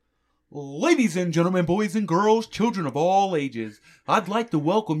Ladies and gentlemen, boys and girls, children of all ages, I'd like to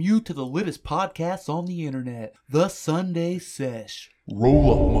welcome you to the littest podcast on the internet, The Sunday Sesh.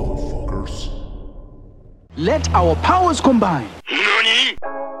 Roll up, motherfuckers. Let our powers combine. NANI?!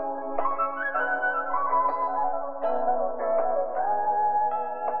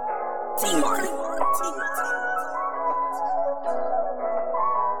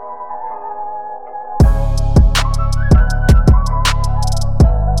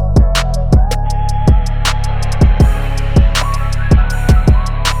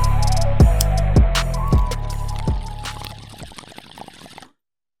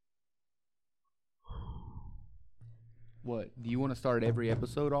 What, do you want to start every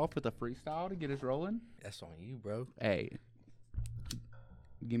episode off with a freestyle to get us rolling? That's on you, bro. Hey,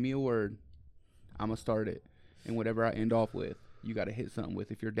 give me a word. I'm going to start it. And whatever I end off with, you got to hit something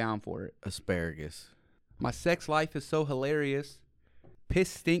with if you're down for it. Asparagus. My sex life is so hilarious. Piss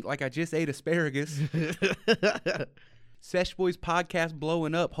stink like I just ate asparagus. Sesh Boys podcast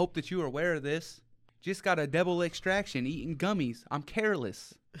blowing up. Hope that you are aware of this. Just got a double extraction eating gummies. I'm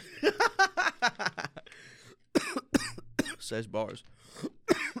careless. Sesh bars.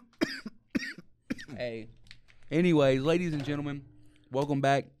 Hey. Anyways, ladies and gentlemen, welcome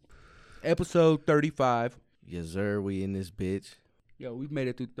back. Episode 35. Yes, sir. We in this bitch. Yo, we've made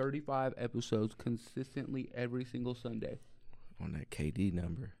it through 35 episodes consistently every single Sunday. On that KD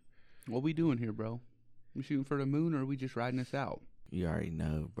number. What we doing here, bro? We shooting for the moon, or are we just riding this out? You already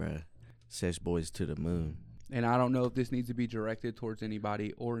know, bruh. Sesh Boys to the moon. And I don't know if this needs to be directed towards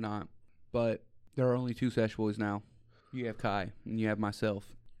anybody or not, but there are only two Sesh Boys now. You have Kai, and you have myself.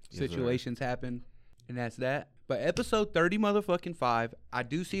 Yes, Situations happen, and that's that. But episode 30 motherfucking 5, I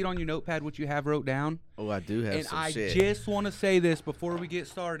do see it on your notepad what you have wrote down. Oh, I do have And some I shit. just want to say this before we get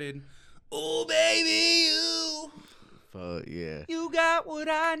started. Oh, baby, Fuck, yeah. you got what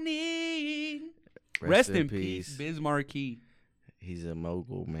I need. Rest in peace, Biz Markie. He's a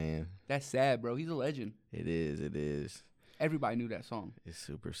mogul, man. That's sad, bro. He's a legend. It is. Everybody knew that song. It's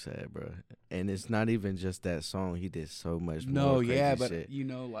super sad, bro. And it's not even just that song. He did so much more No, crazy yeah, but shit. you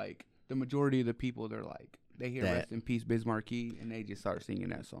know, like, the majority of the people, they're like, they hear That- Rest in Peace, Biz Markie, and they just start singing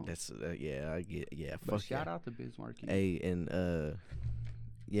that song. That's, yeah, I get, yeah, But fuck shout yeah. out to Biz Markie. Hey, and,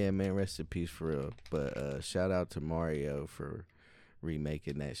 yeah, man, rest in peace for real. But shout out to Mario for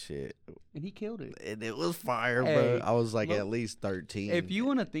remaking that shit. And he killed it. And it was fire, Hey, bro. I was like look, at least 13. If you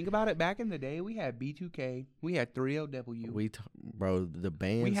want to think about it, back in the day, we had B2K, we had 3LW, Bro, the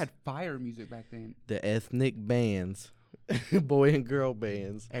bands, we had fire music back then. the ethnic bands, boy and girl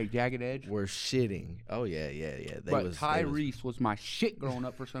bands, Hey, Jagged Edge. were shitting. Oh yeah. They But was, Tyrese was my shit growing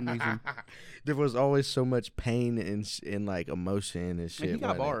up for some reason. there was always so much pain and like emotion and shit. And he got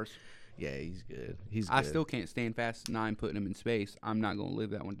when they- bars. Yeah, he's good. He's I good. still can't stand Fast 9 putting him in space. I'm not going to live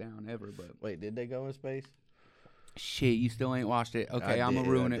that one down ever, but Wait, did they go in space? shit, you still ain't watched it. Okay, I I'm going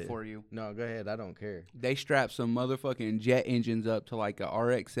to did, ruin I it did. for you. No, go ahead. I don't care. They strapped some motherfucking jet engines up to like a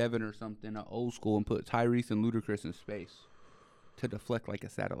RX-7 or something, a old school, and put Tyrese and Ludacris in space to deflect like a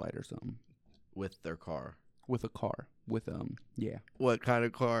satellite or something With their car. with a car. With yeah. What kind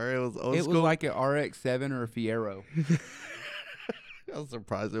of car? It was old It school. was like an RX-7 or a Fiero. I was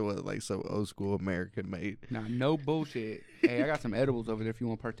surprised it wasn't like so old school American made. Nah, no bullshit. Hey, I got some edibles over there if you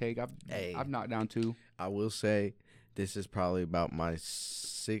want to partake. Hey. I've knocked down 2. I will say this is probably about my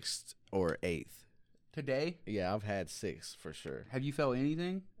 6th or 8th. Today, Yeah, I've had 6 for sure. have you felt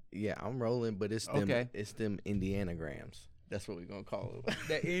anything? Yeah, I'm rolling, but it's them. Okay. It's them Indianagrams. That's what we're gonna call it.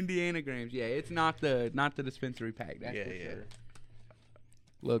 The Indianagrams, yeah, it's not the dispensary pack. That's Yeah, for yeah. sure.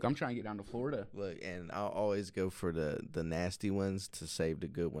 Look, I'm trying to get down to Florida. Look, and I'll always go for the nasty ones to save the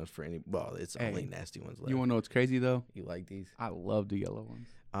good ones for any. Well, it's Hey, only nasty ones left. You want to know what's crazy though? You like these? I love the yellow ones.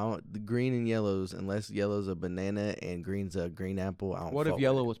 The green and yellows, unless yellow's a banana and green's a green apple. I don't. What fuck if with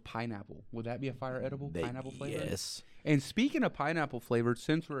yellow it. was pineapple? Would that be a fire edible? Pineapple flavor? Yes. And speaking of pineapple flavored,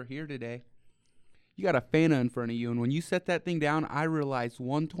 since we're here today, you got a Fanta in front of you, and when you set that thing down, I realized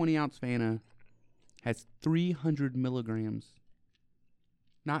 120-ounce Fanta has 300 milligrams.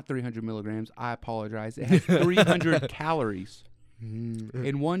 Not 300 milligrams. I apologize. It has 300 calories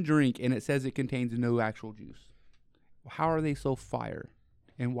in one drink, and it says it contains no actual juice. How are they so fire?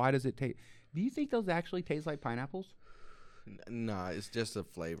 And why does it taste? Do you think those actually taste like pineapples? Nah, it's just a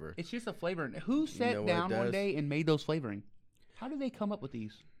flavor. It's just a flavor. Who sat know what it down one does? day and made those flavoring? How did they come up with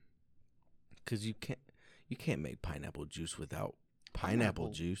these? Because you can't make pineapple juice without pineapple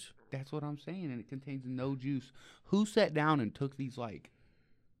juice. That's what I'm saying, and it contains no juice. Who sat down and took these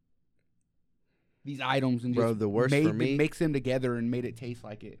these items and Bro, just the worst for me- mixed them together and made it taste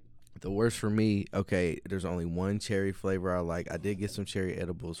like it? The worst for me, okay, there's only one cherry flavor I like. I did get some cherry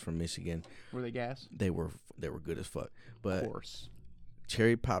edibles from Michigan. Were they gas? They were good as fuck. But Of course.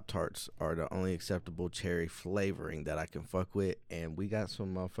 cherry Pop-Tarts are the only acceptable cherry flavoring that I can fuck with. And we got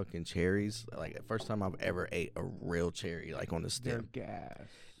some motherfucking cherries. Like, the first time I've ever ate a real cherry, like, on the They're stem. gas.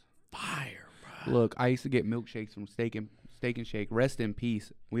 Fire, bro. Look, I used to get milkshakes from Steak and Shake. Rest in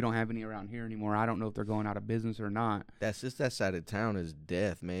peace. We don't have any around here anymore. I don't know if they're going out of business or not. That's just that side of town is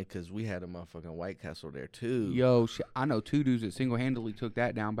death, man, because we had a motherfucking White Castle there, too. Yo, I know 2 dudes that single-handedly took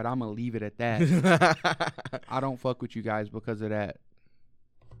that down, but I'm going to leave it at that. I don't fuck with you guys because of that.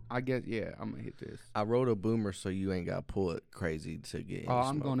 I guess, yeah, I'm going to hit this. I rode a boomer so you ain't got to pull it crazy to get Oh, any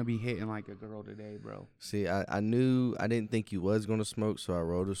I'm smoke. going to be hitting like a girl today, bro. See, I didn't think you was going to smoke, so I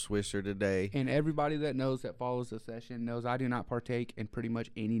rode a Swisher today. And everybody that knows that follows the session knows I do not partake in pretty much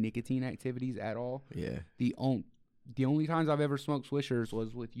any nicotine activities at all. Yeah. The only times I've ever smoked Swishers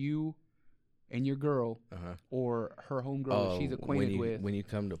was with you and your girl or her homegirl that she's acquainted with. When you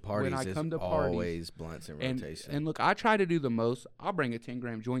come to parties, I it's come to parties, always blunts in rotation. And look, I try to do the most. I'll bring a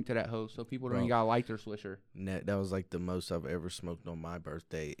 10-gram joint to that host so people don't even gotta like their Swisher. That was like the most I've ever smoked on my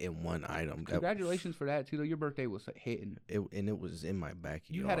birthday in one item. Congratulations for that, too, though. Your birthday was hitting. It was in my backyard.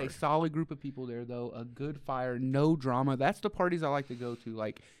 You had a solid group of people there, though. A good fire, no drama. That's the parties I like to go to.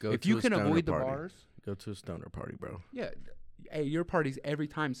 Like, if you can avoid the bars. Go to a stoner party, bro. Yeah. Hey, your parties every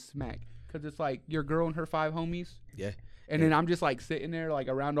time smack. Because it's like your girl and her 5 homies. Yeah. And then I'm just like sitting there like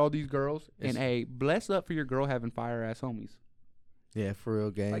around all these girls. And hey, bless up for your girl having fire-ass homies. Yeah, for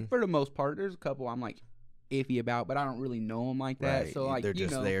real, gang. Like, for the most part, there's a couple I'm like iffy about, but I don't really know them like that. Right. So, like, they're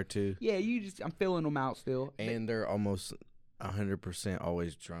just there, too. Yeah, I'm filling them out still. And they're almost 100%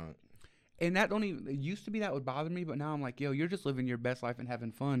 always drunk. And that it used to be that would bother me, but now I'm like, yo, you're just living your best life and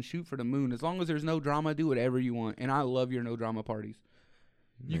having fun. Shoot for the moon. As long as there's no drama, do whatever you want. And I love your no drama parties.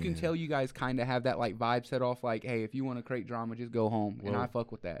 You can tell you guys kind of have that like vibe set off like, hey, if you want to create drama, just go home. And I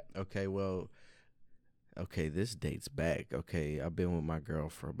fuck with that. Okay, this dates back. Okay, I've been with my girl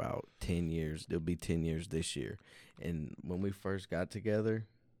for about 10 years. It'll be 10 years this year. And when we first got together,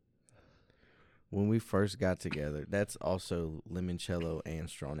 that's also limoncello and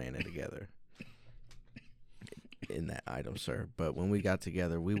straw nana together in that item, sir. But when we got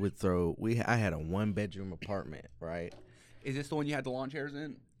together, we would I had a 1-bedroom apartment, right? Is this the one you had the lawn chairs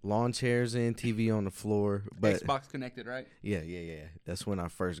in? Lawn chairs in, TV on the floor. But Xbox connected, right? Yeah. That's when I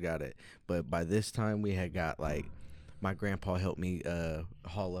first got it. But by this time, we had got, like, my grandpa helped me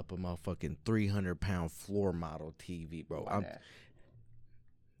haul up a motherfucking 300-pound floor model TV, bro.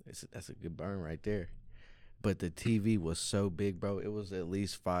 That's a good burn right there. But the TV was so big, bro. It was at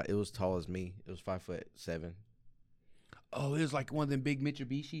least 5. It was tall as me. It was 5'7". Oh, it was like one of them big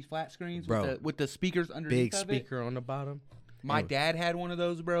Mitsubishi flat screens, bro, with the speakers underneath. Big speaker on the bottom. My dad had one of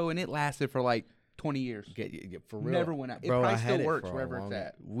those, bro, and it lasted for like 20 years. For real. Never went out. It bro, probably I had still it works for wherever it's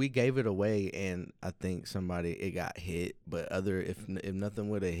at. We gave it away, and I think it got hit. But if nothing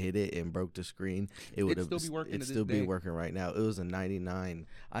would have hit it and broke the screen, it would have still be working. It'd still be working right now. It was a '99.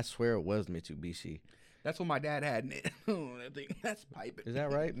 I swear it was Mitsubishi. That's what my dad had in it. That thing, that's piping. Is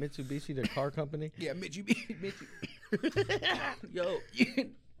that right? Mitsubishi, the car company? Yeah, Mitsubishi. Yo, you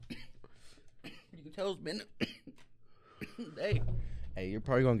can tell it's been day. Hey, you're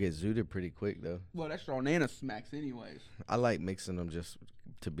probably gonna get zooted pretty quick though. Well, that straw nana smacks anyways. I like mixing them just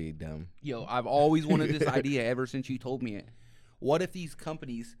to be dumb. Yo, I've always wanted this idea ever since you told me it. What if these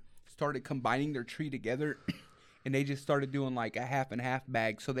companies started combining their tree together and they just started doing like a half and half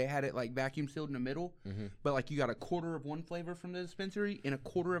bag? So they had it like vacuum sealed in the middle, but like you got a quarter of one flavor from the dispensary and a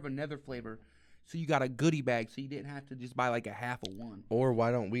quarter of another flavor. So you got a goodie bag, so you didn't have to just buy like a half of one. Or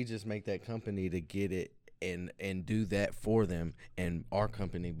why don't we just make that company to get it and do that for them, and our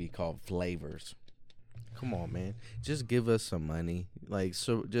company be called Flavors? Come on, man. Just give us some money. Like,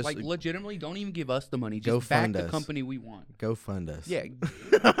 so just like legitimately, don't even give us the money. Go Just back fund the us. company we want. Go fund us. Yeah,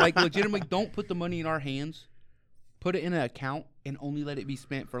 like legitimately, don't put the money in our hands. Put it in an account and only let it be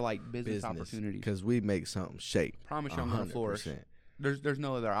spent for like business opportunities. Because we make something shake. Promise you, I'm gonna flourish. There's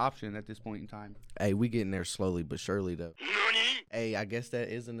no other option at this point in time. Hey, we getting there slowly but surely though. Hey, I guess that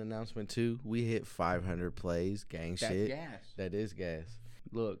is an announcement too. We hit 500 plays, gang shit. That's gas. That is gas.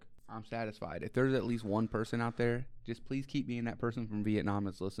 Look, I'm satisfied. If there's at least one person out there, just please keep being that person from Vietnam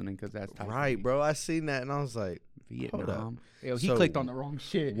that's listening, because that's tight. Right, bro. I seen that and I was like, Vietnam. Yo, he So, clicked on the wrong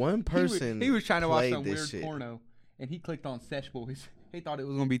shit. One person He was trying to watch played some this weird shit. porno, and he clicked on Sesh Boys. He thought it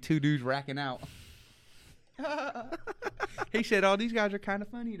was gonna be 2 dudes racking out. He said, "Oh, these guys are kind of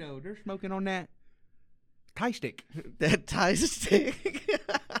funny though. They're smoking on that Thai stick." That Thai stick.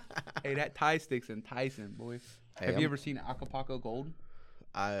 Hey, that Thai stick's enticing, boy. Hey, Have you ever seen Acapulco Gold?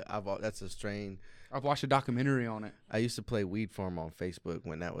 That's a strain. I've watched a documentary on it. I used to play Weed Farm on Facebook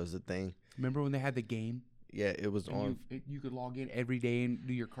when that was a thing. Remember when they had the game? Yeah, it was on. You could log in every day and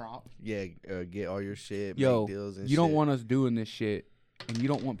do your crop. Yeah, get all your shit, Yo, make deals and you shit. don't want us doing this shit, and you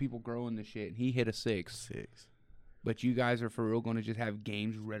don't want people growing this shit. And he hit a 6. But you guys are for real going to just have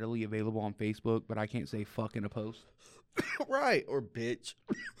games readily available on Facebook, but I can't say fuck in a post. Right, or bitch.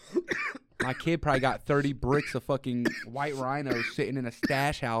 My kid probably got 30 bricks of fucking white rhinos sitting in a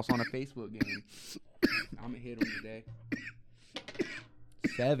stash house on a Facebook game. I'm going to hit him today.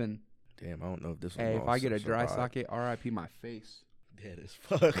 7. Damn, I don't know if this one. Hey, if I get a dry socket, RIP my face. Dead as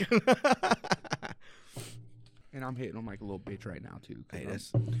fuck. And I'm hitting him like a little bitch right now, too. Hey,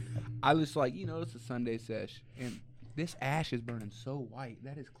 I was like, it's a Sunday sesh. And this ash is burning so white.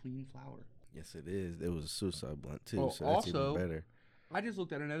 That is clean flower. Yes, it is. It was a suicide blunt, too, Well, so that's also, even better. I just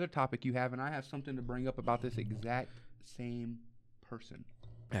looked at another topic you have, and I have something to bring up about this exact same person.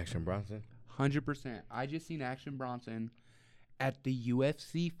 Action Bronson? 100%. I just seen Action Bronson at the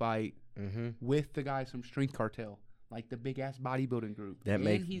UFC fight with the guys from Strength Cartel, like the big-ass bodybuilding group. That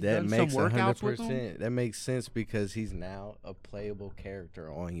makes 100%. That makes sense because he's now a playable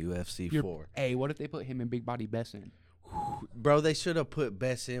character on UFC 4. Hey, what if they put him and Big Body Bess in? Bro, they should have put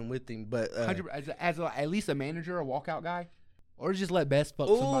Bess in with him, but at least a manager, a walkout guy, or just let Bess fuck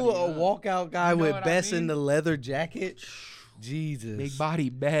somebody. Ooh, a walkout guy with Bess in the leather jacket. Jesus, Big Body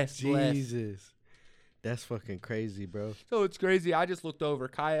Bess. Jesus, that's fucking crazy, bro. So it's crazy. I just looked over.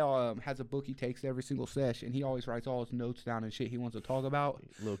 Kyle has a book he takes every single sesh, and he always writes all his notes down and shit he wants to talk about.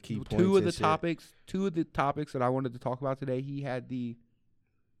 Little key points. Two of the topics that I wanted to talk about today. He had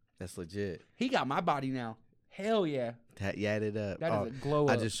That's legit. He got my body now. Hell yeah. Yad it up. That is a glow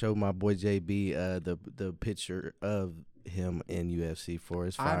up. I just showed my boy JB the picture of him in UFC 4.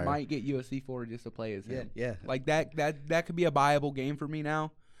 His fire. I might get UFC 4 just to play as him. Yeah. Like that could be a viable game for me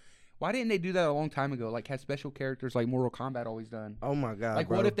now. Why didn't they do that a long time ago? Like have special characters like Mortal Kombat always done. Oh my god. Like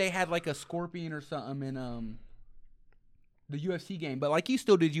bro. What if they had like a scorpion or something in the UFC game? But like you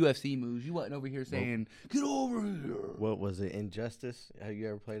still did UFC moves. You wasn't over here saying, "Get over here." What was it? Injustice? Have you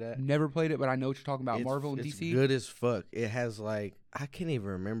ever played that? Never played it, but I know what you're talking about. Marvel and it's DC. Good as fuck. It has like I can't even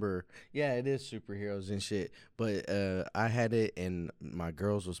remember. Yeah, it is superheroes and shit. But I had it and my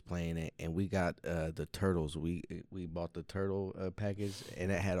girls was playing it and we got the turtles. We bought the turtle package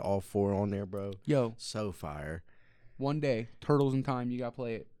and it had all 4 on there, bro. Yo, so fire. One day, Turtles in Time, you gotta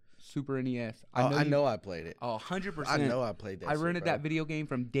play it. Super NES. I know I played it. Oh, 100%. I know I played that. I rented that video game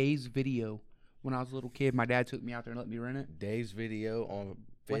from Dave's Video when I was a little kid. My dad took me out there and let me rent it. Dave's Video on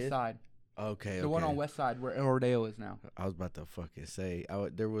West Side. Okay. The one on West Side where El Rodeo is now. I was about to fucking say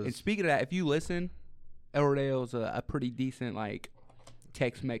there was. And speaking of that, if you listen, El Rodeo is a pretty decent like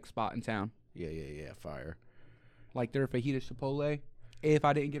Tex-Mex spot in town. Yeah. Fire. Like their fajita chipotle. If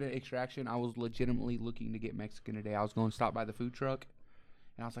I didn't get an extraction, I was legitimately looking to get Mexican today. I was going to stop by the food truck.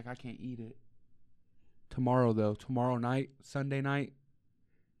 And I was like, I can't eat it. Tomorrow, though. Tomorrow night, Sunday night,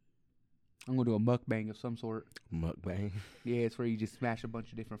 I'm going to do a mukbang of some sort. Mukbang? Yeah, it's where you just smash a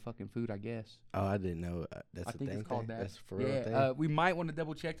bunch of different fucking food, I guess. Oh, I didn't know. That's I a think thing. it's called that. That's for real thing? We might want to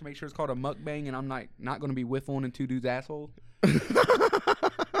double check to make sure it's called a mukbang, and I'm not going to be whiffling in 2 dudes' asshole.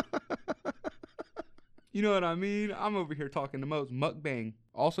 You know what I mean? I'm over here talking the most. Mukbang,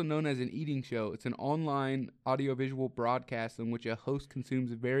 also known as an eating show. It's an online audiovisual broadcast in which a host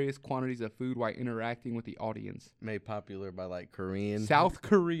consumes various quantities of food while interacting with the audience. Made popular by like Korean. South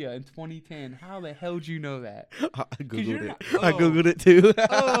Korea in 2010. How the hell did you know that? I googled it. Oh. I googled it too.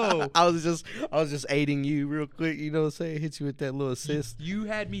 Oh. I was just aiding you real quick. You know what I'm saying? Hit you with that little assist. You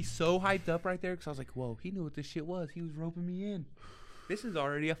had me so hyped up right there because I was like, whoa, he knew what this shit was. He was roping me in. This is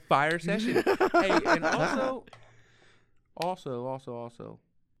already a fire session. Hey, and also,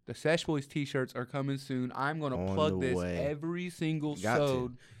 the Sesh Boys t-shirts are coming soon. I'm going to plug this every single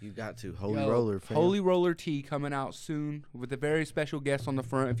sode. You got to. Holy Roller, fam. Holy Roller tee coming out soon with a very special guest on the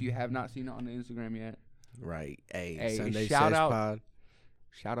front if you have not seen it on the Instagram yet. Right. Hey Sunday shout Sesh out, Pod.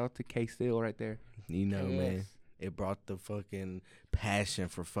 Shout out to K Steele right there. You know, man. It brought the fucking passion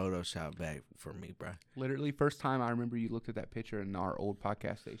for Photoshop back for me, bro. Literally, first time I remember you looked at that picture in our old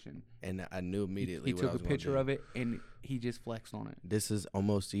podcast station. And I knew immediately he took a picture of it, and he just flexed on it. This is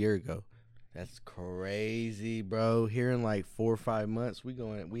almost a year ago. That's crazy, bro. Here in like 4 or 5 months, we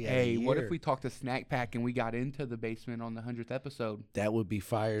had a year. What if we talked to Snack Pack and we got into the basement on the 100th episode? That would be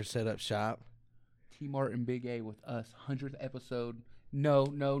fire. Set up shop. T-Mart and Big A with us. 100th episode. No.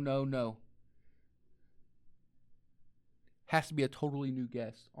 Has to be a totally new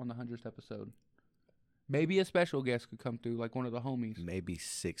guest on the 100th episode. Maybe a special guest could come through, like one of the homies. Maybe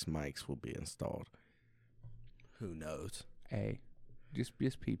 6 mics will be installed. Who knows? Hey, Just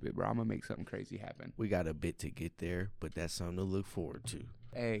peep it, bro. I'm gonna make something crazy happen. We got a bit to get there, but that's something to look forward to.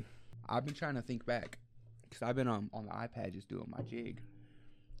 Hey, I've been trying to think back because I've been on the iPad just doing my jig,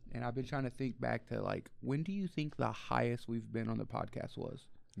 and I've been trying to think back to like when do you think the highest we've been on the podcast was?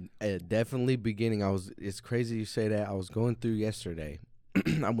 Definitely beginning. It's crazy you say that. I was going through yesterday.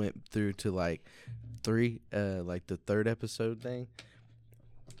 I went through to like the third episode thing.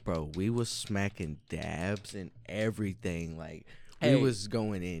 Bro, we was smacking dabs and everything. Like, we was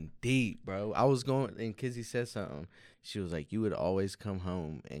going in deep, bro. I was going, and Kizzy said something. She was like, you would always come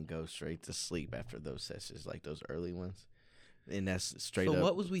home and go straight to sleep after those sessions, like those early ones. And that's straight up. So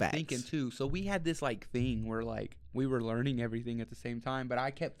what was we facts. thinking too? So we had this like thing where like we were learning everything at the same time, but I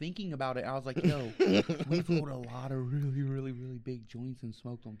kept thinking about it. I was like, yo, we've rolled a lot of really, really, really big joints and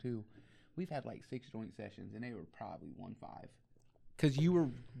smoked them too. We've had like 6 joint sessions, and they were probably 1.5. Because you were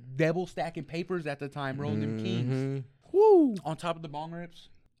double stacking papers at the time, rolling them kings. Woo! On top of the bong rips.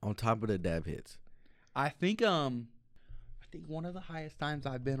 On top of the dab hits. I think one of the highest times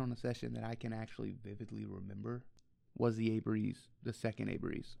I've been on a session that I can actually vividly remember was the A-Breeze, the second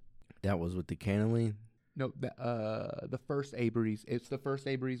A-Breeze. That was with the cannelline? No, the first A-Breeze. It's the first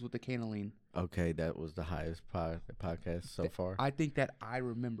A-Breeze with the cannelline. Okay, that was the highest podcast so far. I think that I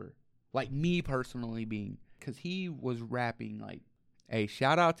remember, like me personally being, because he was rapping like, hey,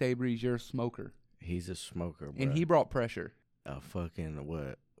 shout out to A-Breeze, you're a smoker. He's a smoker, bro. And he brought pressure. A fucking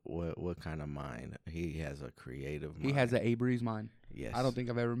what kind of mind? He has a creative mind. He has an A-Breeze mind. Yes. I don't think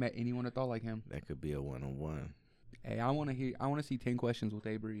I've ever met anyone that thought like him. That could be a one-on-one. Hey, I want to see 10 questions with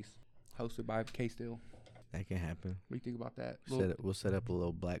A-Breeze, hosted by K-Still. That can happen. What do you think about that? We'll set up a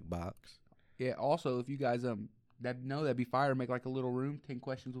little black box. Yeah. Also, if you guys that'd be fire. Make like a little room, 10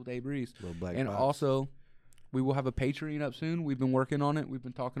 questions with A-Breeze. Little black and box. Also, we will have a Patreon up soon. We've been working on it. We've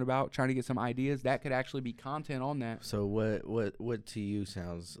been talking about trying to get some ideas. That could actually be content on that. So what to you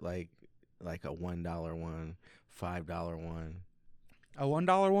sounds like a $1 one, $5 one, A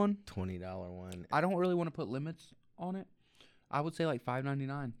 $1 one, $20 one? I don't really want to put limits on it. I would say like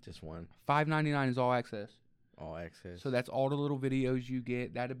 $5.99. Just one. $5.99 is all access. All access. So that's all the little videos you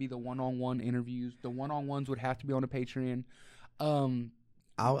get. That'd be the one-on-one interviews. The one-on-ones would have to be on the Patreon.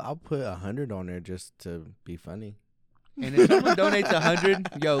 I'll put 100 on there just to be funny. And if someone donates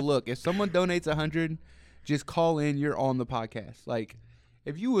 100, yo, look, if someone donates 100, just call in. You're on the podcast. Like,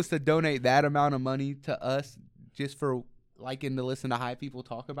 if you was to donate that amount of money to us just for liking to listen to high people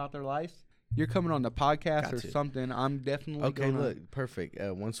talk about their lives, you're coming on the podcast or something. I'm definitely okay. Look, perfect.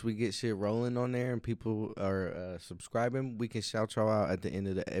 Once we get shit rolling on there and people are subscribing, we can shout y'all out at the end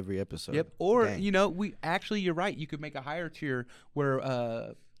of every episode. Yep. Or you're right. You could make a higher tier where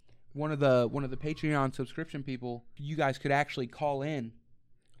one of the Patreon subscription people, you guys could actually call in.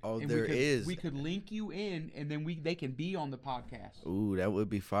 Oh, and we could link you in, and then they can be on the podcast. Ooh, that would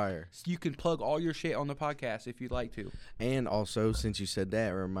be fire. So you can plug all your shit on the podcast if you'd like to. And also, since you said that,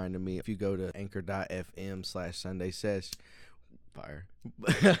 it reminded me, if you go to anchor.fm/Sunday Sesh, fire.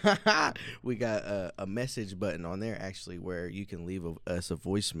 We got a message button on there, actually, where you can leave us a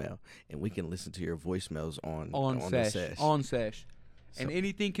voicemail, and we can listen to your voicemails on the sesh. On sesh. So, and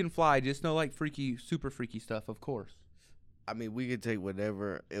anything can fly. Just no like super freaky stuff, of course. I mean, we could take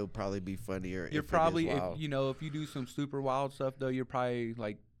whatever. It'll probably be funnier. You're probably, if you do some super wild stuff, though, you're probably,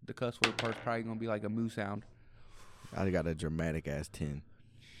 like, the cuss word part's probably going to be like a moo sound. I got a dramatic-ass 10.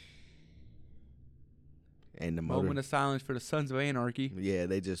 And the moment of silence for the Sons of Anarchy. Yeah,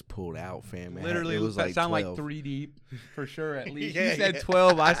 they just pulled out, fam. Literally, it was like sound 12. Like 3 deep, for sure, at least. Yeah, you said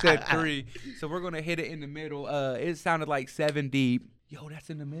 12, I said 3. So we're going to hit it in the middle. It sounded like 7 deep. Yo,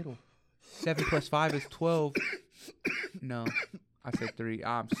 that's in the middle. 7 plus 5 is 12. No, I said 3.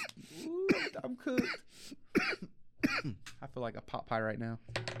 I'm cooked. I feel like a pot pie right now.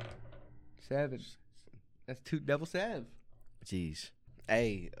 7. That's 2 double 7. Jeez.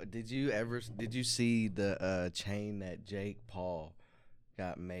 Hey, did you see the chain that Jake Paul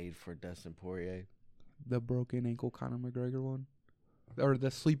got made for Dustin Poirier? The broken ankle Conor McGregor one? Or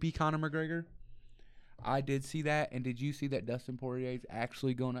the sleepy Conor McGregor? I did see that, and did you see that Dustin Poirier's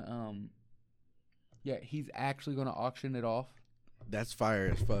actually gonna he's actually gonna auction it off? That's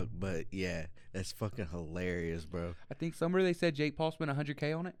fire as fuck, but yeah, that's fucking hilarious, bro. I think somewhere they said Jake Paul spent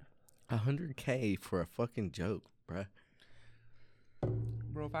 $100K on it. $100K for a fucking joke, bro.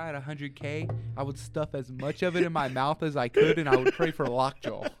 Bro, if I had $100K, I would stuff as much of it in my mouth as I could, and I would pray for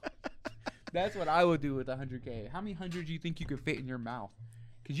lockjaw. That's what I would do with $100K. How many hundred do you think you could fit in your mouth?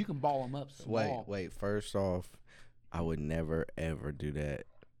 Because you can ball them up small. Wait. First off, I would never, ever do that.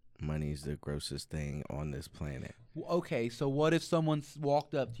 Money's the grossest thing on this planet. Okay, so what if someone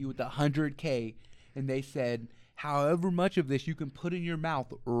walked up to you with $100K and they said, however much of this you can put in your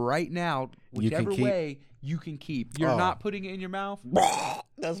mouth right now, You can whichever keep? way you can keep. You're Oh. not putting it in your mouth.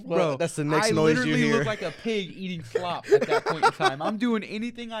 That's Bro, That's the next I noise you literally hear. look like a pig eating slop at that point in time. I'm doing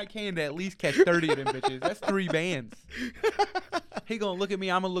anything I can to at least catch 30 of them bitches. That's 3 bands. He gonna look at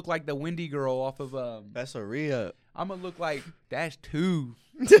me. I'm gonna look like the Windy girl off of That's a re-up. I'm gonna look like that's 2.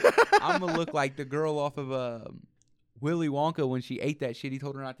 I'm gonna look like the girl off of Willy Wonka when she ate that shit he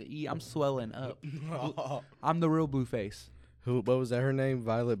told her not to eat. I'm swelling up. I'm the real Blueface. What was that? Her name?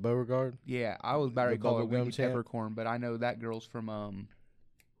 Violet Beauregard. Yeah, I was about to The call her bubblegum Wendy champ? Peppercorn, but I know that girl's from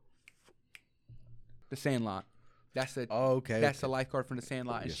The Sandlot. That's the Okay. lifeguard from The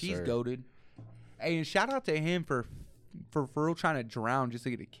Sandlot, and Yes, she's sir. goated. Hey, and shout out to him for real trying to drown just to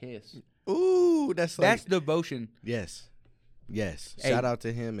get a kiss. Ooh, that's like That's devotion. yes. Hey, Shout out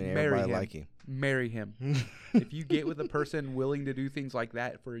to him and marry everybody him. like him. Marry him. If you get with a person willing to do things like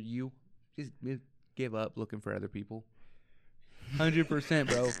that for you, just give up looking for other people. 100%,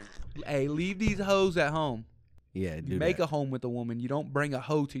 bro. Hey, leave these hoes at home. Yeah, You do make that. a home with a woman. You don't bring a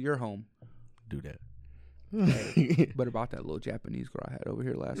hoe to your home. Do that. But about that little Japanese girl I had over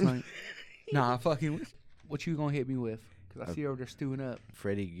here last night. Nah, fucking. What you gonna hit me with? Because I see her over there stewing up.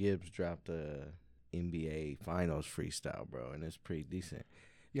 Freddie Gibbs dropped a NBA Finals freestyle, bro, and it's pretty decent.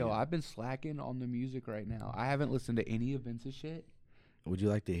 Yo, Yeah. I've been slacking on the music right now. I haven't listened to any of Vince's shit. Would you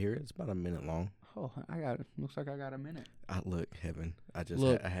like to hear it? It's about a minute long. Oh, looks like I got a minute. Look, Heaven. I just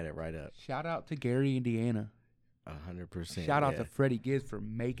Look. I had it right up. Shout out to Gary, Indiana. 100%. Shout out to Freddie Gibbs for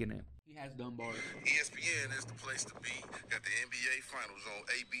making it. He has done bars. ESPN is the place to be. Got the NBA Finals on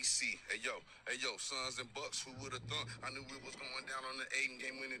ABC. Hey yo, Suns and Bucks, who would have thought? I knew it was going down on the Aiden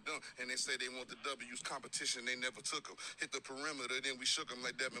game winning dunk. And they say they want the W's competition, they never took them. Hit the perimeter, then we shook them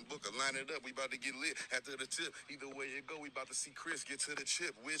like Devin Booker. Line it up, we about to get lit after the tip. Either way it go, we about to see Chris get to the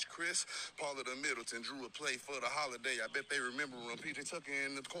chip. Which Chris? Paula the Middleton drew a play for the holiday. I bet they remember him. PJ Tucker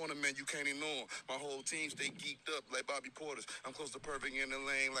in the corner, man, you can't ignore him. My whole team stay geeked up like Bobby Porter's. I'm close to perfect in the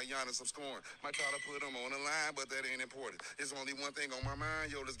lane like Giannis, I'm scoring. Might try to put him on the line, but that ain't important. There's only one thing on my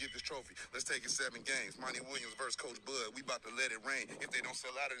mind, yo, let's get this trophy. Let's take it 7 games. Monty Williams versus Coach Bud. We about to let it rain. If they don't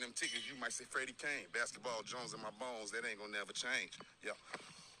sell out of them tickets, you might say Freddie Kane. Basketball Jones in my bones, that ain't gonna never change. Yeah.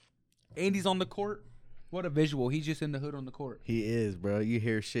 Andy's on the court. What a visual. He's just in the hood on the court. He is, bro. You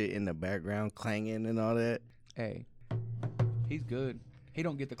hear shit in the background clanging and all that. Hey, he's good. He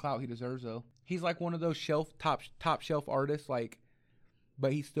don't get the clout he deserves, though. He's like one of those top shelf artists, like,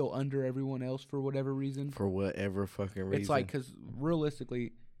 but he's still under everyone else for whatever reason. For whatever fucking reason. It's like, because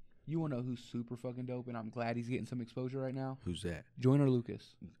realistically, you want to know who's super fucking dope, and I'm glad he's getting some exposure right now? Who's that? Joyner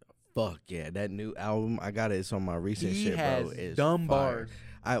Lucas. Fuck yeah, that new album. I got it. It's on my recent He shit, has bro. It's dumb fire.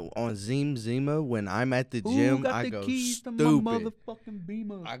 bars. On Zima when I'm at the Who gym, got I the go keys stupid. to my motherfucking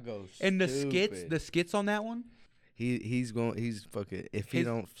Beamer? I go And the stupid. skits on that one? He's fucking if he His-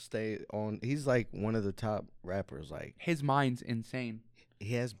 don't stay on, he's like one of the top rappers. Like His mind's insane.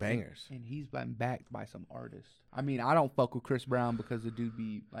 he has bangers. And he's been backed by some artists. I mean, I don't fuck with Chris Brown because the dude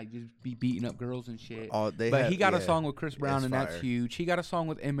be like just be beating up girls and shit. But he got a song with Chris Brown, That's and that's fire. huge. He got a song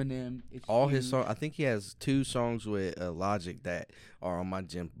with Eminem. It's All huge. his songs. I think he has 2 songs with Logic that are on my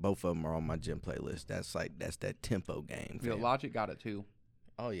gym. Both of them are on my gym playlist. That's that tempo game. Yeah, fam. Logic got it too.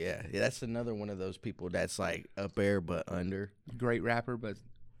 Oh yeah, that's another one of those people that's like up there but under. Great rapper, but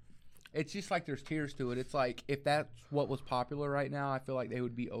it's just like there's tiers to it. It's like if that's what was popular right now, I feel like they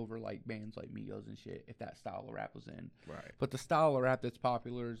would be over like bands like Migos and shit if that style of rap was in. Right. But the style of rap that's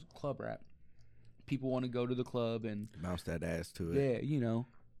popular is club rap. People want to go to the club and Bounce that ass to it. yeah, you know.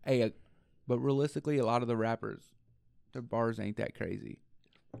 Hey, but realistically, a lot of the rappers, their bars ain't that crazy.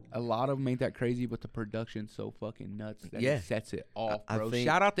 A lot of them ain't that crazy, but the production's so fucking nuts that Yeah. it sets it off, I bro. think-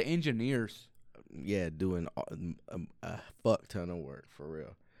 Shout out to engineers. Yeah, doing a fuck ton of work for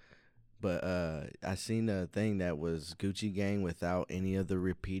real. But I seen a thing that was Gucci Gang without any of the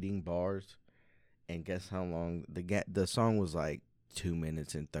repeating bars, and guess how long the song was like 2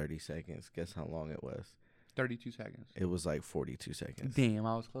 minutes and 30 seconds. Guess how long it was? 32 seconds. It was like 42 seconds. Damn,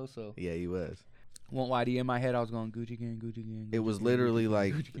 I was close though. Yeah, he was. Won't lie to you, in my head I was going Gucci Gang, Gucci Gang. It Gucci was Gang, literally Gucci Gang,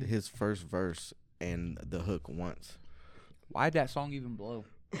 like Gucci Gang. his first verse and the hook once. Why'd that song even blow?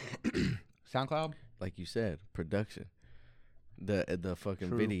 SoundCloud? Like you said, production. The fucking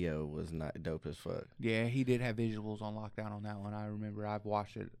True. video was not dope as fuck. Yeah, he did have visuals on lockdown on that one. I remember I've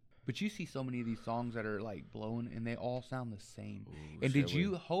watched it. But you see so many of these songs that are like blowing and they all sound the same. And did shall we?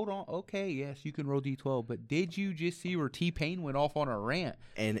 you hold on? Okay, yes, you can roll D12, but did you just see where T-Pain went off on a rant?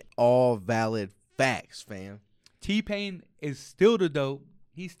 And all valid facts, fam. T-Pain is still the dope.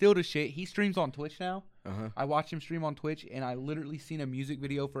 He's still the shit. He streams on Twitch now. I watched him stream on Twitch, and I literally seen a music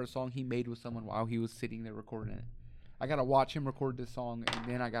video for a song he made with someone while he was sitting there recording it. I gotta watch him record this song, and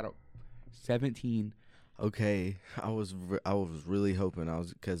then I gotta 17. Okay, I was really hoping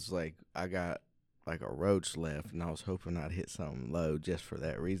because like I got like a roach left, and I was hoping I'd hit something low just for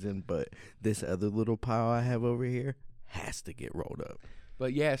that reason. But this other little pile I have over here has to get rolled up.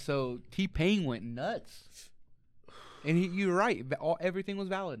 But yeah, so T-Pain went nuts, and you're right. Everything was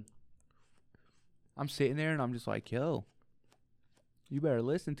valid. I'm sitting there, and I'm just like, yo, you better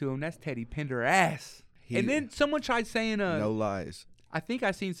listen to him. That's Teddy Pender ass. And then someone tried saying, no lies. I think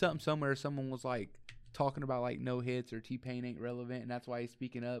I seen something somewhere. Someone was like talking about like no hits or T-Pain ain't relevant, and that's why he's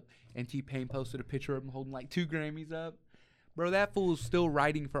speaking up. And T-Pain posted a picture of him holding like 2 Grammys up. Bro, that fool's still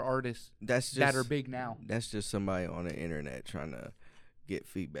writing for artists that are big now. That's just somebody on the internet trying to get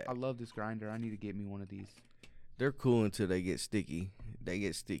feedback. I love this grinder. I need to get me one of these. They're cool until they get sticky. They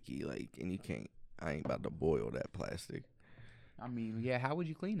get sticky, like, and you can't. I ain't about to boil that plastic. I mean, yeah, how would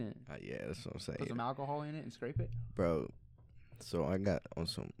you clean it? Yeah, that's what I'm saying. Put some alcohol in it and scrape it? Bro, so I got on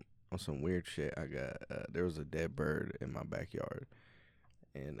some weird shit. I got there was a dead bird in my backyard,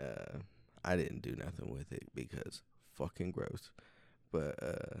 and I didn't do nothing with it because fucking gross. But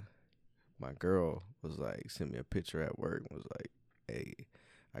my girl was like, sent me a picture at work and was like, hey,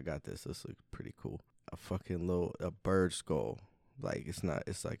 I got this. This looks pretty cool. A bird skull. Like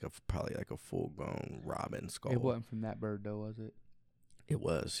it's like probably like a full grown robin skull. It wasn't from that bird though, was it? It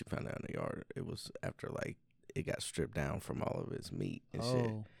was. She found it in the yard. It was after like it got stripped down from all of its meat and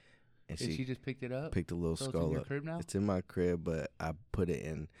shit. And she just picked it up. Picked a little skull it's in your up. crib now? It's in my crib, but I put it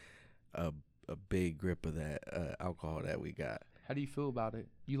in a big grip of that alcohol that we got. How do you feel about it?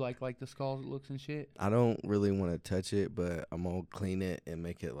 You like the skull it looks and shit? I don't really want to touch it, but I'm gonna clean it and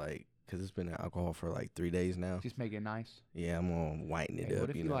make it like. Because it's been in alcohol for like 3 days now. Just make it nice. Yeah, I'm gonna whiten it up. What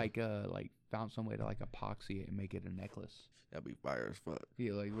if you know? like found some way to like epoxy it and make it a necklace? That'd be fire as fuck.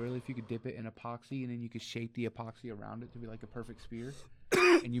 Yeah, like really, if you could dip it in epoxy and then you could shape the epoxy around it to be like a perfect spear,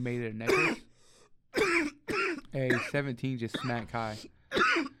 and you made it a necklace. Hey, 17 just smack high,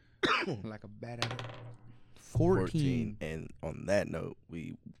 like a bad apple. 14. And on that note,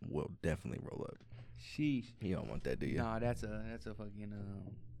 we will definitely roll up. Sheesh. You don't want that, do you? Nah, that's a fucking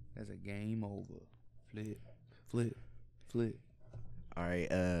that's a game over. Flip. All right,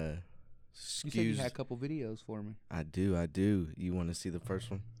 You said you had a couple videos for me. I do. You want to see the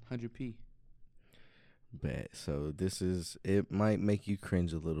first one? 100p. Bet. So it might make you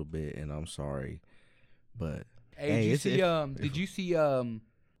cringe a little bit, and I'm sorry, but hey, did you see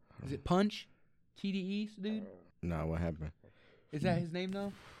is it Punch? TDE's dude? No, what happened? Is that his name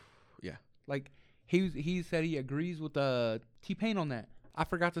though? Yeah. Like he said he agrees with T-Pain on that. I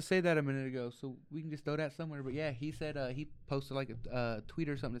forgot to say that a minute ago, so we can just throw that somewhere. But yeah, he said he posted like a tweet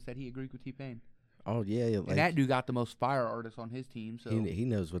or something that said he agreed with T-Pain. Oh yeah, like, and that dude got the most fire artists on his team. So he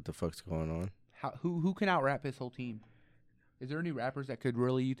knows what the fuck's going on. Who can out rap his whole team? Is there any rappers that could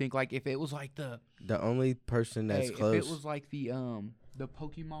really, you think, like if it was like the only person that's close? If it was like the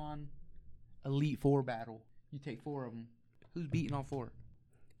Pokemon Elite Four battle, you take 4 of them. Who's beating all 4?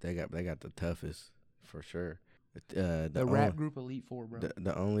 They got the toughest for sure. The rap group Elite Four, bro.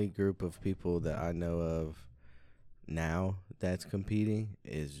 The only group of people that I know of now that's competing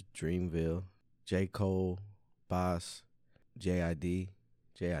is Dreamville, J. Cole, Boss, J.I.D.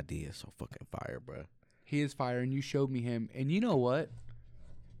 J.I.D. is so fucking fire, bro. He is fire, and you showed me him. And you know what?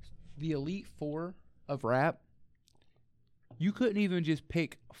 The Elite Four of rap, you couldn't even just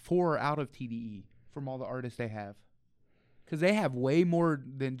pick 4 out of TDE from all the artists they have. Because they have way more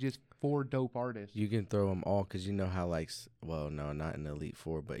than just 4 dope artists. You can throw them all because you know how, like, well, no, not in the Elite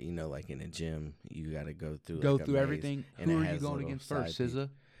Four, but you know, like in a gym, you got to go through everything. Who are you going against first? SZA?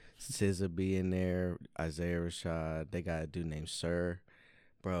 SZA be in there, Isaiah Rashad. They got a dude named Sir.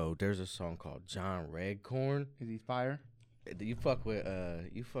 Bro, there's a song called John Redcorn. Is he fire? You fuck with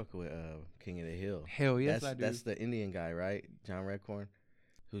King of the Hill. Hell yes, I do. That's the Indian guy, right? John Redcorn,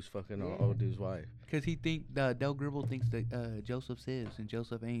 who's fucking on old dude's wife. Because he Del Gribble thinks that Joseph's his, and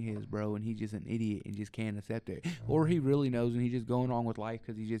Joseph ain't his, bro, and he's just an idiot and just can't accept it. Or he really knows, and he's just going on with life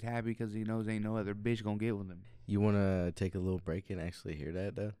because he's just happy because he knows ain't no other bitch gonna get with him. You want to take a little break and actually hear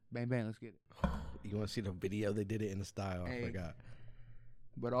that, though? Bang, bang, let's get it. You want to see the video? They did it in the style. I forgot.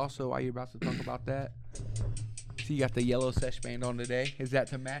 But also, while you're about to talk about that, so you got the yellow sesh band on today. Is that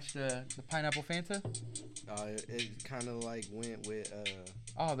to match the pineapple Fanta? It kind of like went with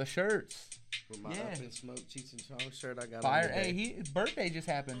the shirts. With my Up and Smoke Cheech and Chong shirt I got fire. on today. Hey, his birthday just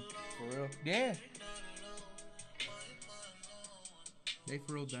happened. For real? Yeah. They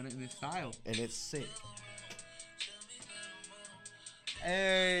for real done it in this style. And it's sick.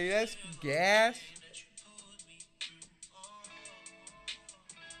 Hey, that's gas.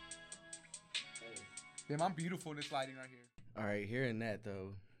 Damn, I'm beautiful in this lighting right here. All right, hearing that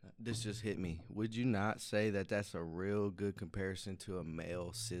though, this just hit me. Would you not say that that's a real good comparison to a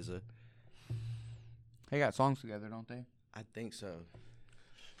male SZA? They got songs together, don't they? I think so.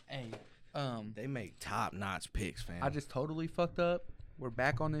 Hey, They make top-notch picks, fam. I just totally fucked up. We're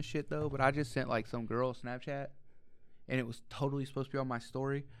back on this shit though, but I just sent like some girl a Snapchat, and it was totally supposed to be on my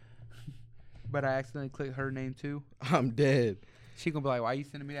story, but I accidentally clicked her name too. I'm dead. She gonna be like, "Why you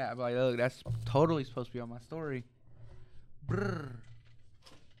sending me that?" I'll be like, "Look, that's totally supposed to be on my story." Brrr.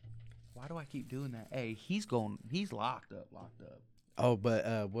 Why do I keep doing that? Hey, he's locked up. Oh,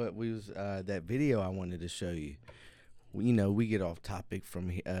 but what we was that video I wanted to show you. You know, we get off topic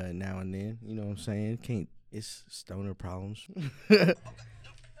from now and then. You know what I'm saying? It's stoner problems.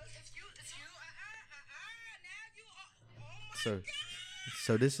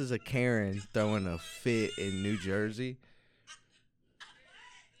 So this is a Karen throwing a fit in New Jersey.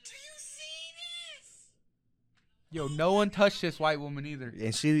 Yo, no one touched this white woman either.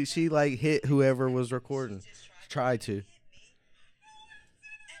 And she like hit whoever was recording. Tried to.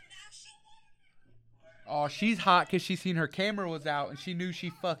 Oh, she's hot because she seen her camera was out and she knew she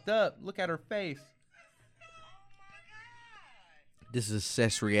fucked up. Look at her face. This is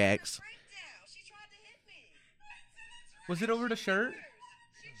Sesh Reacts. Was it over the shirt?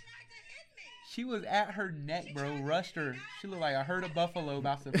 She was at her neck, bro. Rushed her. She looked like I heard a buffalo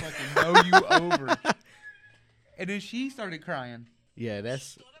about to fucking mow you over. And then she started crying. Yeah,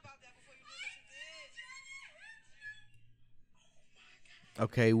 that's...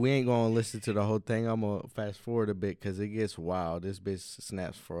 Okay, we ain't gonna listen to the whole thing. I'm gonna fast forward a bit because it gets wild. This bitch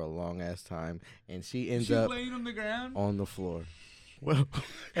snaps for a long ass time, and she ends up laying on the ground on the floor. Well,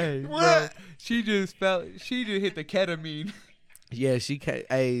 hey, bro, she just hit the ketamine. Yeah,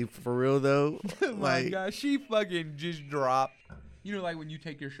 hey, for real though. Oh my God, she fucking just dropped. You know, like when you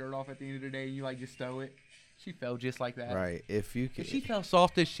take your shirt off at the end of the day and you like just throw it. She fell just like that. Right. If you can, she fell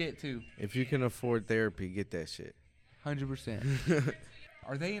soft as shit too. If you can afford therapy, get that shit. 100%.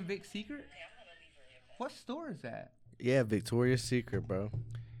 Are they in Vic's Secret? What store is that? Yeah, Victoria's Secret, bro.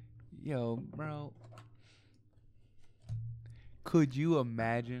 Yo, bro. Could you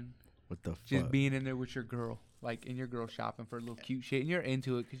imagine what the fuck? Just being in there with your girl, like, and your girl shopping for a little cute shit, and you're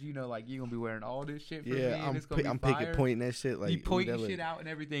into it because you know, like, you're gonna be wearing all this shit for me, and it's gonna be fire. Pointing that shit, like you pointing shit out and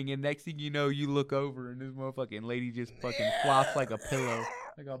everything, and next thing you know, you look over and this motherfucking lady just fucking flops like a pillow,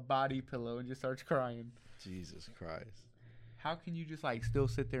 like a body pillow, and just starts crying. Jesus Christ. How can you just like still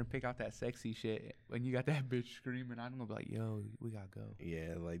sit there and pick out that sexy shit when you got that bitch screaming? I'm gonna be like, yo, we gotta go.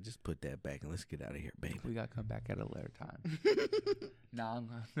 Yeah, like just put that back and let's get out of here, babe. We gotta come back at a later time. No,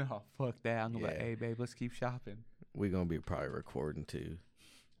 fuck that. I'm gonna be like, hey, babe, let's keep shopping. We're gonna be probably recording too.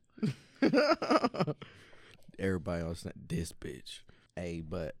 Everybody else, this bitch. Hey,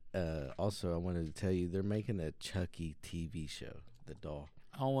 but also I wanted to tell you they're making a Chucky TV show, the doll.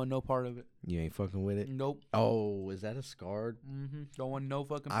 I don't want no part of it. You ain't fucking with it? Nope. Oh, is that a scarred? Mm-hmm. Don't want no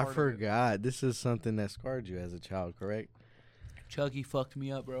fucking part I forgot. This is something that scarred you as a child, correct? Chucky fucked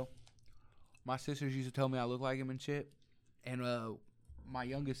me up, bro. My sisters used to tell me I look like him and shit. And my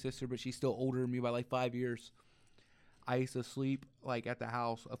youngest sister, but she's still older than me by like 5 years. I used to sleep like at the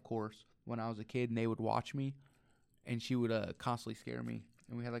house, of course, when I was a kid, and they would watch me. And she would constantly scare me.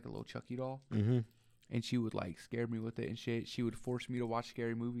 And we had like a little Chucky doll. Mm-hmm. And she would, like, scare me with it and shit. She would force me to watch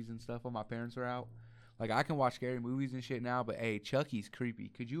scary movies and stuff when my parents are out. Like, I can watch scary movies and shit now, but, hey, Chucky's creepy.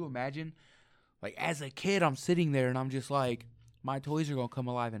 Could you imagine? Like, as a kid, I'm sitting there, and I'm just like, my toys are going to come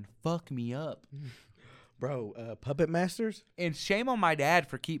alive and fuck me up. Bro, Puppet Masters? And shame on my dad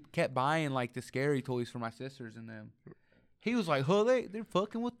for kept buying, like, the scary toys for my sisters and them. He was like, huh, they're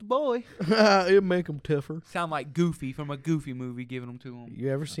fucking with the boy. It'll make them tougher. Sound like Goofy from a Goofy movie giving them to him. You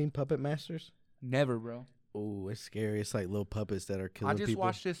ever seen Puppet Masters? Never, bro. Oh, it's scary. It's like little puppets that are killing people. I just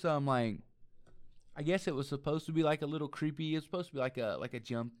watched this like, I guess it was supposed to be like a little creepy. It's supposed to be like a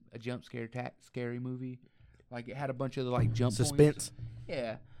jump scary movie. Like it had a bunch of like jump suspense. Points.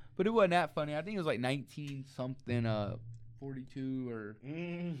 Yeah, but it wasn't that funny. I think it was like 19 something 42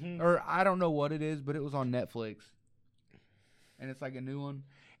 or I don't know what it is, but it was on Netflix. And it's like a new one.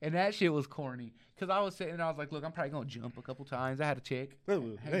 And that shit was corny. Because I was sitting and I was like, look, I'm probably going to jump a couple times. I had a chick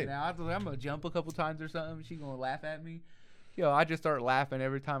hanging out. I was like, I'm going to jump a couple times or something. She's going to laugh at me. Yo, I just start laughing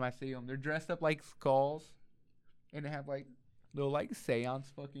every time I see them. They're dressed up like skulls. And they have like little like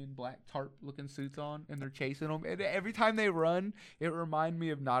seance fucking black tarp looking suits on. And they're chasing them. And every time they run, it reminds me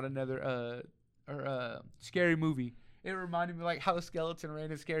of not another scary movie. It reminded me like how the skeleton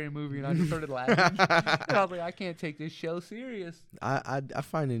ran a scary movie, and I just started laughing. And I was like, I can't take this show serious. I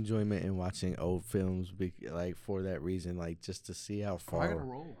find enjoyment in watching old films, like for that reason, like just to see how far. I gotta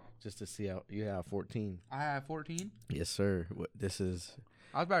roll. just to see how you have 14. I have 14. Yes, sir. This is.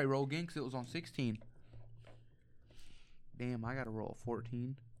 I was about to roll again because it was on 16. Damn, I got to roll a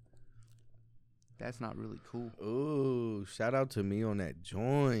 14. That's not really cool. Ooh, shout out to me on that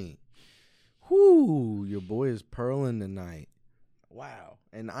joint. Whoo, your boy is pearling tonight. Wow.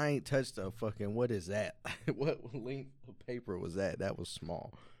 And I ain't touched a fucking, what is that? What length of paper was that? That was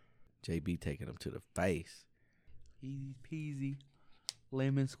small. JB taking him to the face. Easy peasy.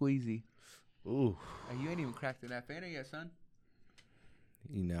 Lemon squeezy. Ooh. Hey, you ain't even cracked in that Fanta yet, son.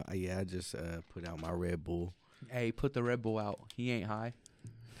 You know, yeah, I just put out my Red Bull. Hey, put the Red Bull out. He ain't high.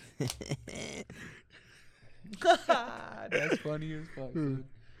 That's funny as fuck, dude.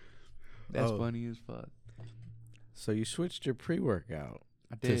 That's funny as fuck. So you switched your pre-workout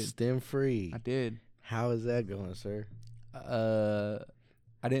I did. to stem-free. I did. How is that going, sir? I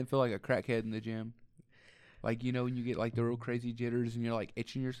didn't feel like a crackhead in the gym. Like, you know, when you get like the real crazy jitters and you're like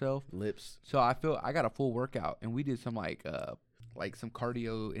itching yourself. Lips. So I got a full workout and we did some like some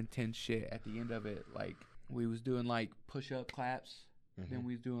cardio intense shit at the end of it. Like we was doing like push-up claps. Mm-hmm. Then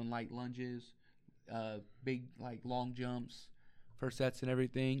we was doing like lunges, big like long jumps for sets and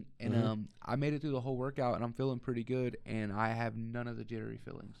everything. And I made it through the whole workout and I'm feeling pretty good and I have none of the jittery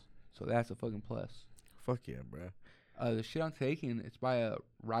feelings. So that's a fucking plus. Fuck yeah, bro. The shit I'm taking, it's by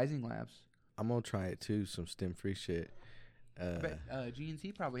Rising Labs. I'm going to try it too, some stem-free shit. I bet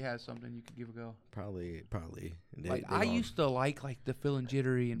GNC probably has something you could give a go. Probably. I used to like the feeling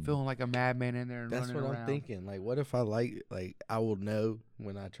jittery and feeling like a madman in there and That's running what around. I'm thinking. Like, what if I I will know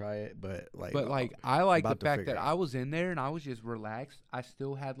when I try it, but I like the about to fact figure that it I was in there and I was just relaxed. I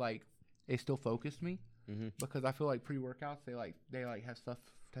still had it still focused me because I feel like pre-workouts they have stuff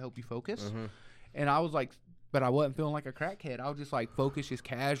to help you focus, and I was like, but I wasn't feeling like a crackhead. I was just like focused, just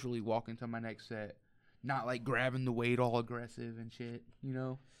casually walking to my next set. Not like grabbing the weight all aggressive and shit, you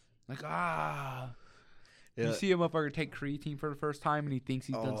know? Like, Yeah. You see a motherfucker take creatine for the first time and he thinks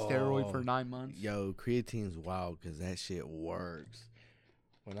he's done steroid for 9 months. Yo, creatine's wild because that shit works.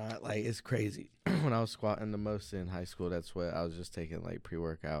 When it's crazy. When I was squatting the most in high school, that's what I was just taking, like,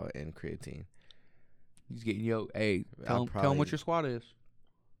 pre-workout and creatine. He's getting, hey, tell him what your squat is.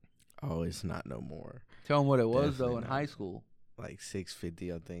 Oh, it's not no more. Tell him what it was, Definitely though, in not. high school. Like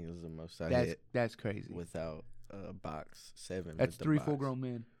 650, I think, is the most I That's hit. That's crazy. Without a box, 7. That's with the 3 box. full-grown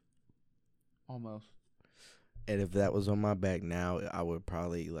men. Almost. And if that was on my back now, I would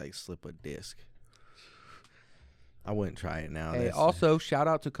probably, slip a disc. I wouldn't try it now. Hey, also, shout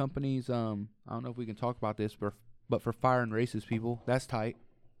out to companies, I don't know if we can talk about this, but for firing racist people, that's tight.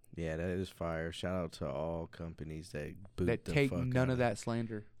 Yeah, that is fire. Shout out to all companies that boot That the take fuck none out of that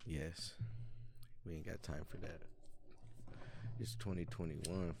slander. Yes. We ain't got time for that. It's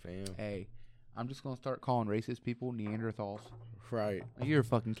 2021, fam. Hey, I'm just going to start calling racist people Neanderthals. Right. Like, you're a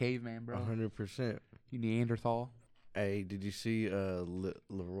fucking caveman, bro. 100%. You Neanderthal. Hey, did you see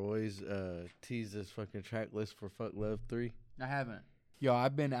Leroy's tease this fucking track list for Fuck Love 3? I haven't. Yo,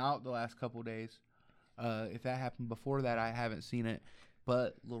 I've been out the last couple days. If that happened before that, I haven't seen it.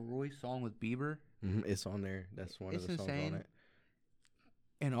 But Leroy's song with Bieber. It's on there. That's one of the songs insane. on it.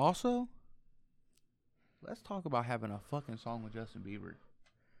 And also, let's talk about having a fucking song with Justin Bieber.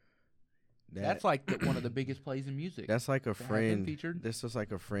 That's like one of the biggest plays in music. That's like a friend. Featured. This is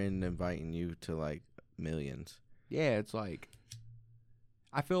like a friend inviting you to millions. Yeah, it's like,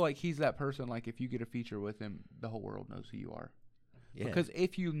 I feel like he's that person, like if you get a feature with him, the whole world knows who you are. Yeah. Because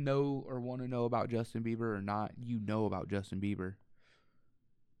if you know or want to know about Justin Bieber or not, you know about Justin Bieber.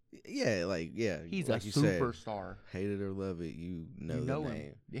 Yeah, he's like a superstar. Hate it or love it, you know the name.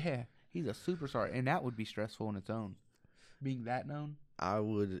 Him. Yeah, he's a superstar, and that would be stressful in its own. Being that known,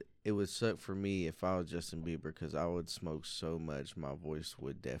 it would suck for me if I was Justin Bieber because I would smoke so much, my voice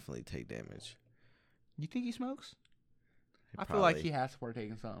would definitely take damage. You think he smokes? I feel like he has to partake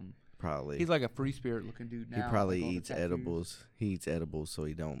in something. Probably. He's like a free spirit looking dude now. He probably eats edibles. He eats edibles so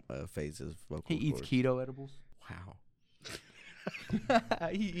he don't phase his vocal cords. He eats keto edibles. Wow.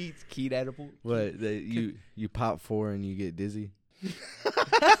 He eats keto edibles. What? You pop 4 and you get dizzy?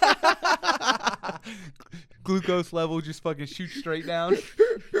 Glucose level just fucking shoots straight down.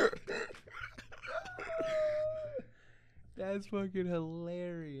 That's fucking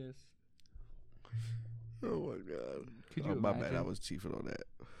hilarious. Oh my god. Could you my imagine? bad, I was chiefing on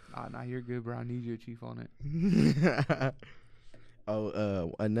that. Nah, you're good, bro. I need you to chief on it.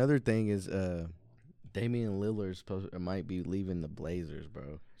 Another thing is Damian Lillard might be leaving the Blazers,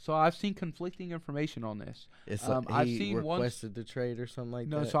 bro. So I've seen conflicting information on this. It's I've seen requested the trade or something like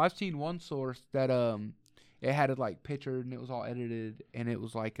that. No, so I've seen one source that it had it like pictured and it was all edited and it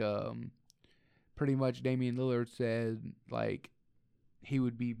was like pretty much Damian Lillard said like he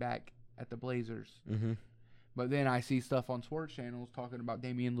would be back at the Blazers. Mm-hmm. But then I see stuff on sports channels talking about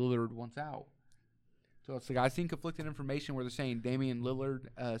Damian Lillard wants out. So it's like I've seen conflicting information where they're saying Damian Lillard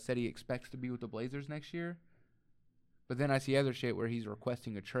said he expects to be with the Blazers next year. But then I see other shit where he's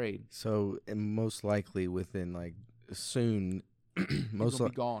requesting a trade. So and most likely within like soon, He's gonna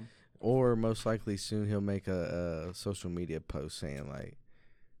be gone. Or most likely soon he'll make a social media post saying like,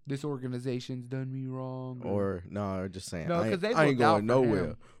 This organization's done me wrong. or just saying, No, 'cause they've I ain't looked out going for nowhere.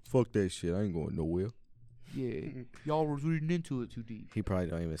 him. Fuck that shit. I ain't going nowhere. Yeah, y'all was reading into it too deep. He probably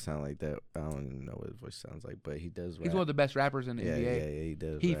don't even sound like that. I don't even know what his voice sounds like, but he does rap. He's one of the best rappers in the yeah, NBA. yeah, he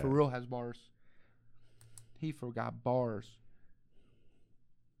does. He rap. for real has bars. He forgot bars.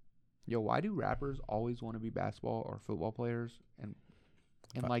 Yo, why do rappers always want to be basketball or football players, and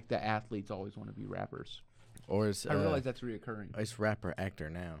like the athletes always want to be rappers? Or it's I realize that's reoccurring. it's rapper actor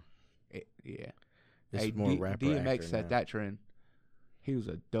now. Yeah. It's Hey, more rapper DMX actor set now. that trend. He was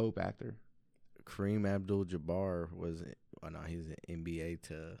a dope actor. Kareem Abdul-Jabbar was, he's an NBA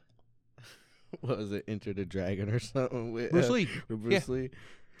to, what was it, Enter the Dragon or something with Bruce Lee. with Bruce Lee.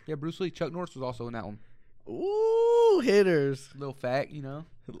 Yeah, Bruce Lee. Chuck Norris was also in that one. Ooh, hitters! Little fact, you know.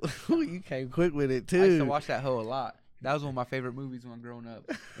 You came quick with it too. I used to watch that hoe a lot. That was one of my favorite movies when growing up.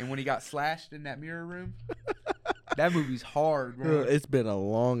 And when he got slashed in that mirror room, that movie's hard, bro. It's been a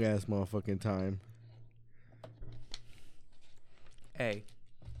long ass motherfucking time. Hey,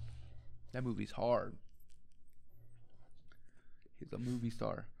 that movie's hard. He's a movie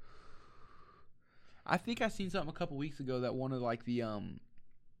star. I think I seen something a couple weeks ago that one of like the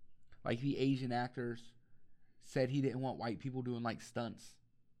Asian actors said he didn't want white people doing like stunts.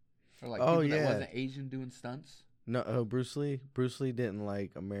 Or like people that wasn't Asian doing stunts. No, Bruce Lee. Bruce Lee didn't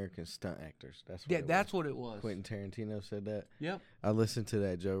like American stunt actors. That's what That's what it was. Quentin Tarantino said that. Yep. I listened to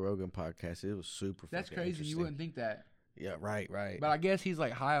that Joe Rogan podcast. It was super. That's fucking crazy. You interesting. wouldn't think that. Yeah, right. But I guess he's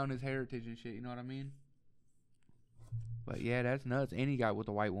like high on his heritage and shit. You know what I mean? But yeah, that's nuts. And he got with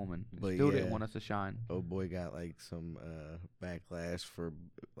a white woman. But Still yeah. didn't want us to shine. Oh boy, got like some backlash for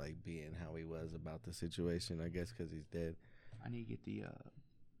like being how he was about the situation. I guess because he's dead. I need to get the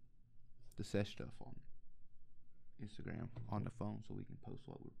sesh stuff on Instagram on the phone so we can post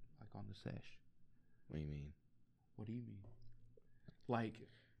what we're like on the sesh. What do you mean? What do you mean? Like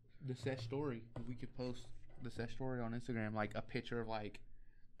the sesh story. We could post the sesh story on Instagram, like a picture of like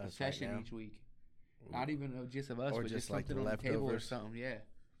a Us session right now? each week. Not even just of us, Or but just just like something the on the table or leftovers? something. Yeah.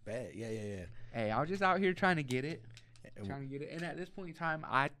 Bad. Yeah. Hey, I was just out here trying to get it. And Trying to get it. And at this point in time,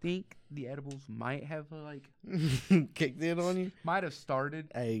 I think the edibles might have kicked in on you. might have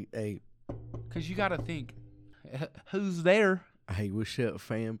started. Hey, Because you got to think, who's there? hey, what's up,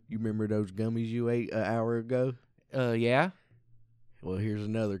 fam? You remember those gummies you ate an hour ago? Yeah. Well, here's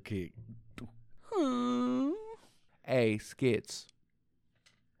another kick. Hey, skits.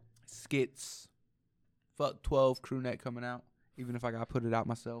 Fuck 12 crew neck coming out. Even if I got to put it out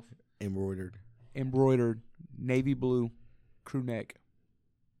myself. Embroidered. Navy blue crew neck.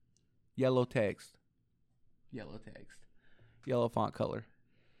 Yellow text. Yellow font color.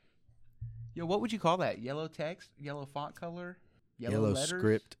 Yo, what would you call that? Yellow text? Yellow font color? Yellow letters?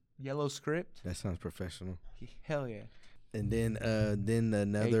 script. Yellow script? That sounds professional. Hell yeah. And then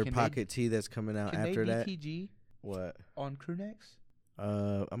another can pocket tee that's coming out Can after they that. DTG What? on crew necks?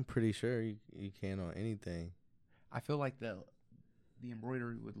 I'm pretty sure you can on anything. I feel like the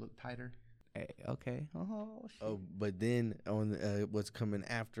embroidery would look tighter. Hey, okay. Oh, shit. Oh, but then on what's coming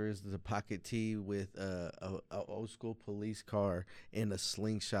after is the pocket tee with a old school police car and a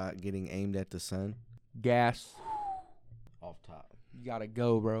slingshot getting aimed at the sun. Gas. Off top. You gotta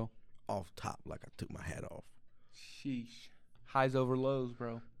go, bro. Off top, like I took my hat off. Sheesh. Highs over lows,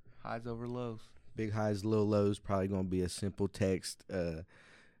 bro. Highs over lows. Big highs, little lows. Probably gonna be a simple text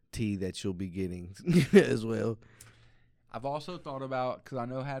tee that you'll be getting as well. I've also thought about, because I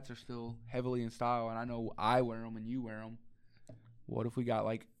know hats are still heavily in style, and I know I wear them and you wear them. What if we got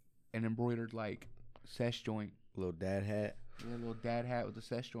like an embroidered like sesh joint? Little dad hat. Yeah, a little dad hat with a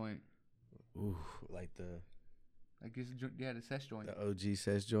sesh joint. Ooh, like the The sesh joint. the OG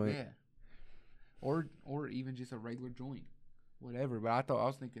says joint. Yeah. Or even just a regular joint, whatever. But I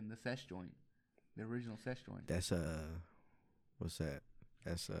was thinking the sesh joint, the original sesh joint. That's what's that?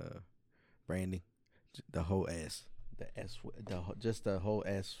 That's branding. The whole S. The S. Just the whole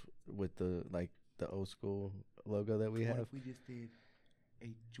S with the old school logo that we What have. if we just did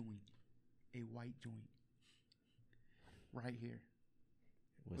a joint, a white joint, right here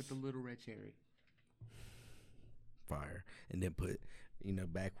with the little red cherry? Fire, and then put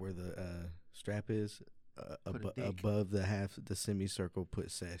back where the strap is Put a dick. above the semicircle.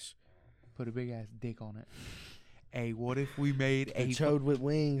 Put sesh. Put a big ass dick on it. Hey, what if we made The chode with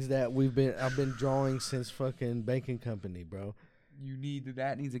wings that I've been drawing since fucking Baking Company, bro.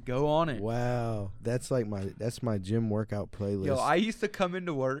 That needs to go on it. Wow, that's my gym workout playlist. Yo, I used to come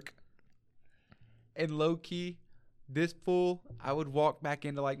into work and low key, this fool, I would walk back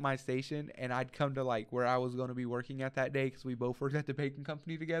into like my station and I'd come to like where I was going to be working at that day because we both worked at the baking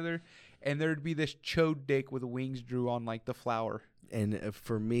company together, and there'd be this chode dick with wings drew on like the flour. And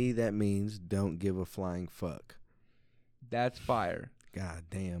for me, that means don't give a flying fuck. That's fire. God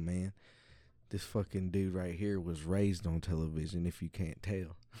damn, man. This fucking dude right here was raised on television, if you can't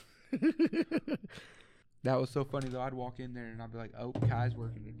tell. That was so funny, though. I'd walk in there, and I'd be like, oh, Kai's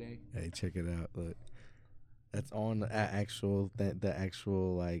working today. Hey, check it out. Look. That's on the actual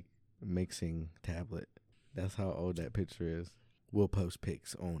like, mixing tablet. That's how old that picture is. We'll post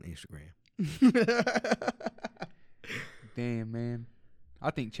pics on Instagram. Damn, man.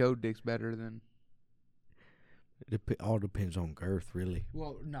 I think chode dick's better than... It all depends on girth, really.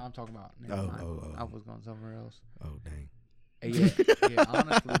 Well, no, I'm talking about... Oh. I was going somewhere else. Oh, dang. Yeah,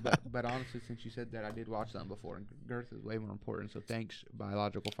 honestly, but honestly, since you said that, I did watch something before, and girth is way more important, so thanks,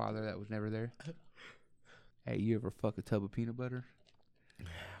 biological father that was never there. Hey, you ever fuck a tub of peanut butter?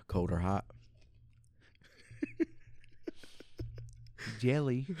 Cold or hot?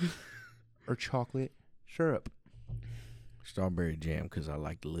 Jelly or chocolate syrup? Strawberry jam, because I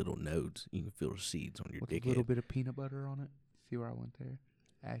like the little nodes. You can feel the seeds on your With dick. a little bit of peanut butter on it. See where I went there?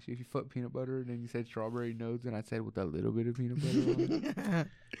 I asked you if you fuck peanut butter, and then you said strawberry nodes, and I said with a little bit of peanut butter on it.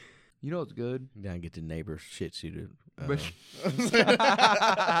 You know it's good. Then I get the neighbor's shit suited.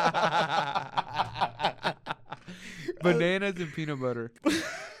 Bananas and peanut butter.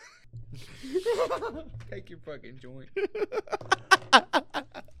 Take your fucking joint.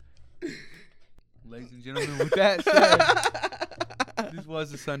 Ladies and gentlemen, with that said, this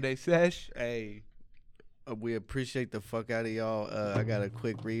was the Sunday Sesh. Hey, we appreciate the fuck out of y'all. I got a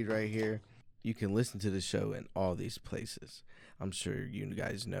quick read right here. You can listen to the show in all these places. I'm sure you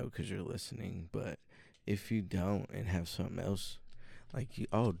guys know because you're listening. But if you don't and have something else, like,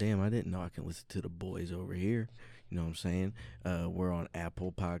 oh, damn, I didn't know I can listen to the boys over here. You know what I'm saying? We're on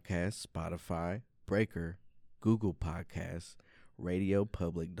Apple Podcasts, Spotify, Breaker, Google Podcasts, Radio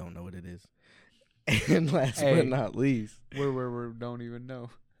Public. Don't know what it is. And last but not least, we don't even know.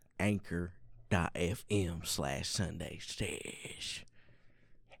 Anchor.fm/Sunday Sesh.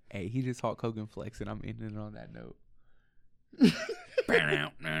 Hey, he just Hulk Hogan flex, and I'm ending on that note.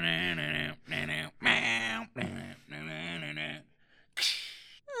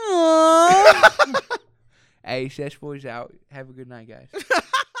 Hey, Sesh Boy's out. Have a good night, guys.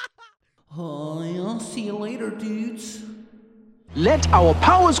 I'll see you later, dudes. Let our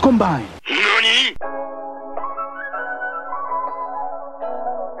powers combine.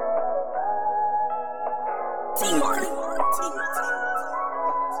 Teamwork.